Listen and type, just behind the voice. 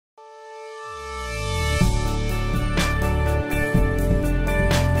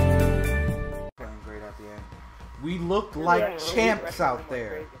We looked like champs out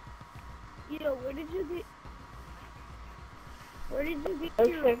there. Yo, where did you get? Where did you get?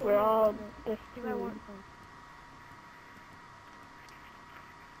 Looks like we're all just.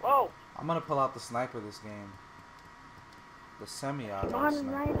 Whoa! I'm gonna pull out the sniper this game. The semi-auto On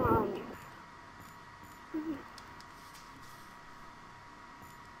sniper. right on.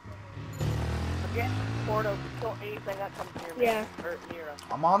 Again, Porto, kill anything that comes near me. Yeah. Or near us.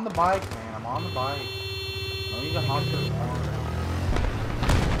 I'm on the bike, man. I'm on the bike. Don't even honk your horn.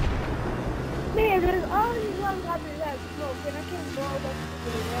 Man, there's all these ones out there that smoke, and I can't blow up to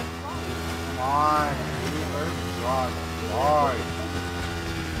the left. Come on, dude. Where's the drive? Sorry.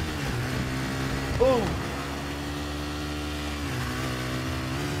 Boom.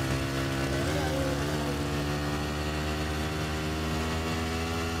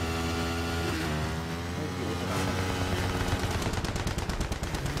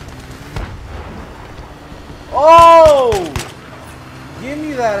 Oh! Give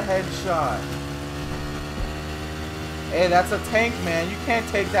me that headshot. Hey, that's a tank, man. You can't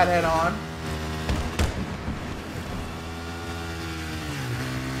take that head on.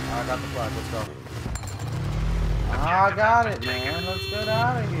 I got the flag. Let's go. I got it, man. Let's get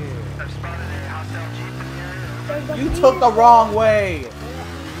out of here. You took the wrong way.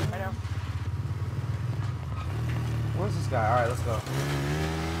 I know. Where's this guy? Alright, let's go.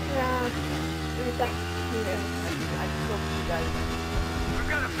 Yeah. I killed you guys.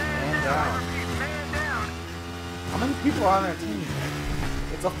 Man down. How many people are on that team?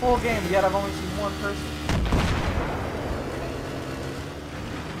 It's a full game, yet I've only seen one person.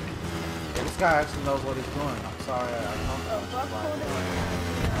 Yeah, this guy actually knows what he's doing. I'm sorry, I don't know.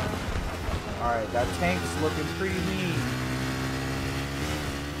 Alright, that tank's looking pretty mean.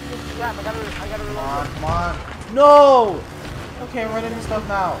 Crap, I gotta reload. Come on, come on. No! I can't run into stuff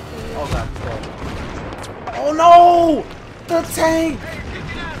now. Oh god, he's dead. Oh no! The tank!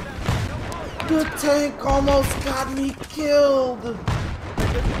 The tank almost got me killed!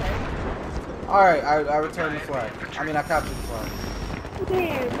 Alright, I returned the flag. I mean, I captured the flag.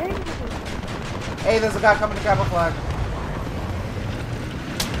 Hey, there's a guy coming to cap a flag.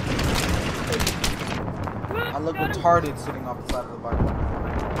 I look retarded sitting off the side of the bike.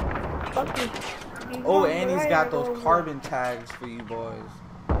 Oh, and he's got those carbon tags for you boys.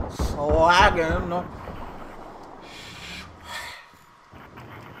 Swaggin'. No.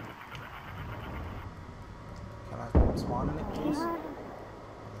 Can I spawn in it, please? No,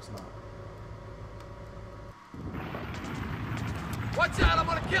 it's not. Watch out, I'm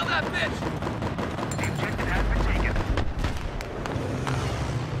gonna kill that bitch! The objective has been taken.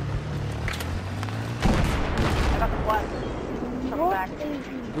 I got the flag. Come back.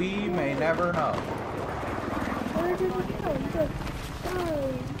 We may never know. Where did it go? Just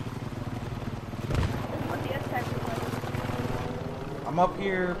I'm up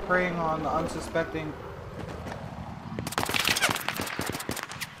here preying on the unsuspecting.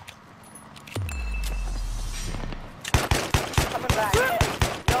 Coming back.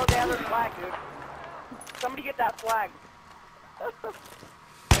 No, the other flag, dude. Somebody get that flag.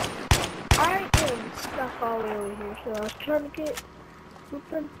 I am stuck all the way over here, so I was trying to get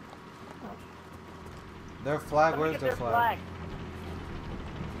something. Their flag, Somebody where's get their flag?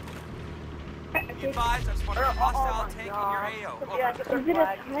 Be advised, I've spotted a hostile tank in your AO. Yeah, Over. get their Is it a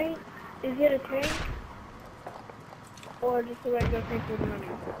flag. tank? Is it a tank? Or just a regular tank with money?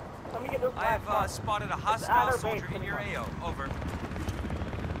 Somebody get their I flag. have spotted a hostile soldier in your AO. Over.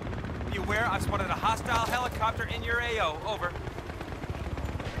 Be aware, I've spotted a hostile helicopter in your AO. Over.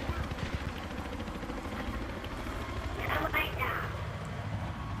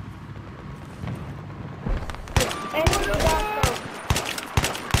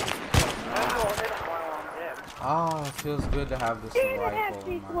 Oh, it feels good to have this rifle.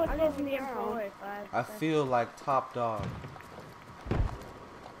 in my- I feel like top dog.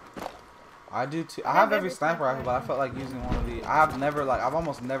 I do too. I have every sniper rifle, but I felt like using one of the. I've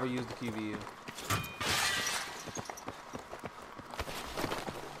almost never used the QVU.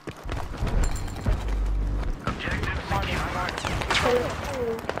 Objective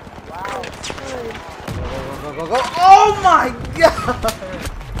Go. Oh my god!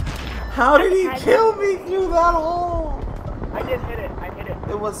 How did he kill me through that hole? I did hit it. I hit it.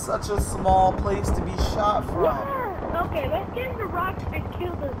 It was such a small place to be shot from. Okay, let's get in the rocks and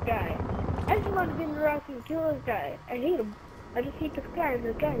kill this guy. I just want to get in the rocks and kill this guy. I hate him. I just hate this guy and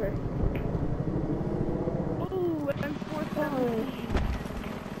the camera. Ooh, I'm 4-7.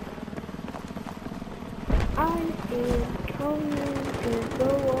 I am coming to go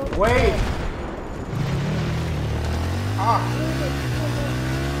on. Wait! Ah!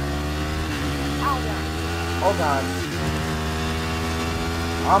 Oh god.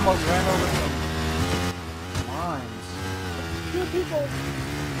 I almost ran over some mines. Two people.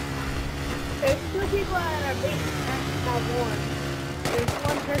 There's two people at our base, not one. There's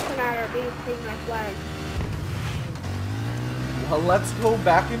one person at our base taking our flag. Well, let's go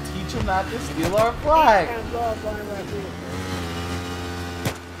back and teach them not to steal our flag. And blow up one of our base.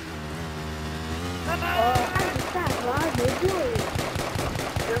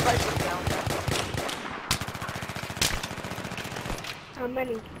 Everybody put down. How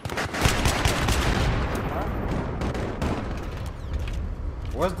many?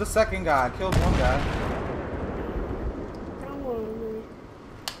 Where's the second guy? I killed one guy.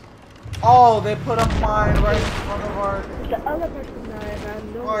 Oh, they put a mine right in front of our The other person died. I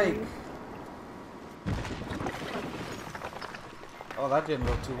know. bike. Oh, that didn't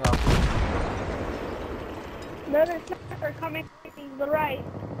look too helpful. Another sniper coming to the right.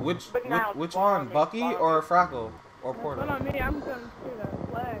 Which one? Bucky or Frackle or Porter? Hold on, me. I'm going to see the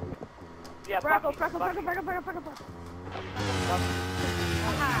flag. Yeah, Frackle. Bucky.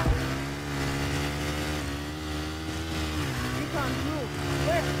 Aha. Recon, move.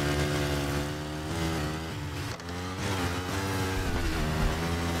 Where?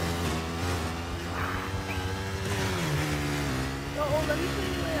 Oh, let me show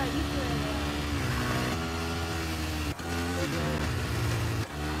you where I used to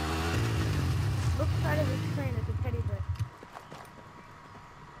look side of this train is a teddy bear.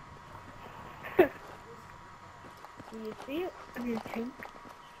 Do you see it? On your tank?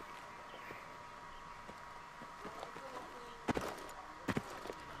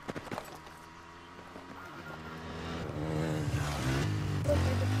 Look,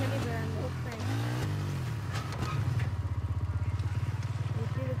 there's a teddy bear on the old train. You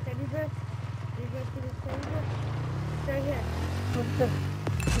see the teddy bear? Do you guys see the teddy bear? It's right here.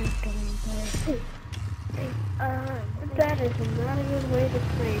 That is not a good way to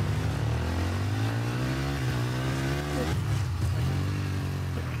play.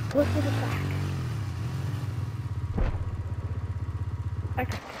 Look to the back.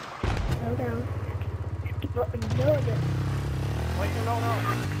 Okay. Slow down. Keep up and know it. Wait, no.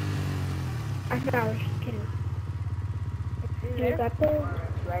 I know, I was just kidding. You got this?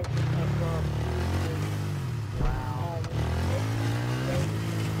 Right.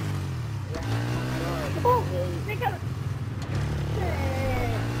 Oh, they got it.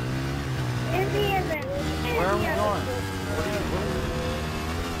 Indian. Where are we going?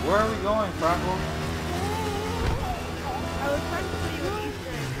 Where are we going, Frackle? I was trying to see what you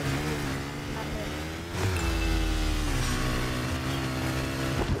said.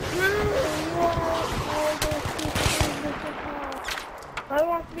 I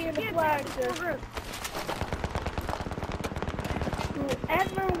want to be in the flag, sir.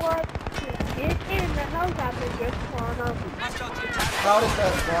 Whoever wants to get in the helicopter just want to. How did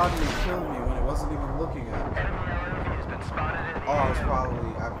that body kill me when it wasn't even looking at me? Has been spotted. Oh,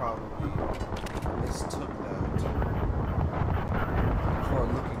 I probably mistook that for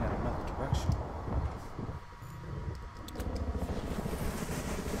looking at another direction.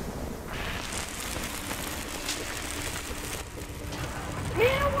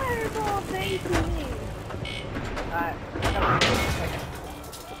 Man, where's all baby? Alright, I gotta wait a second.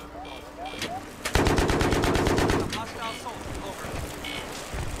 Hostile soldier, over.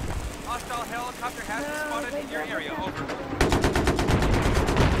 Hostile helicopter has been spotted in your area, over.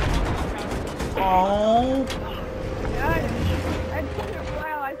 Oh,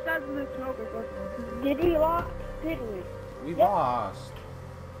 Wow, I started the smoker. Did we lost? Didn't we? we lost.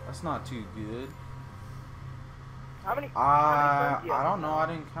 That's not too good. How many? I don't know. I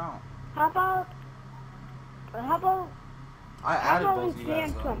didn't count. How about I added we both of you guys.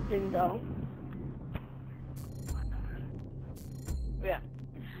 stand Though. something though? Yeah.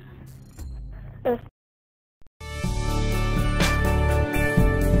 Let's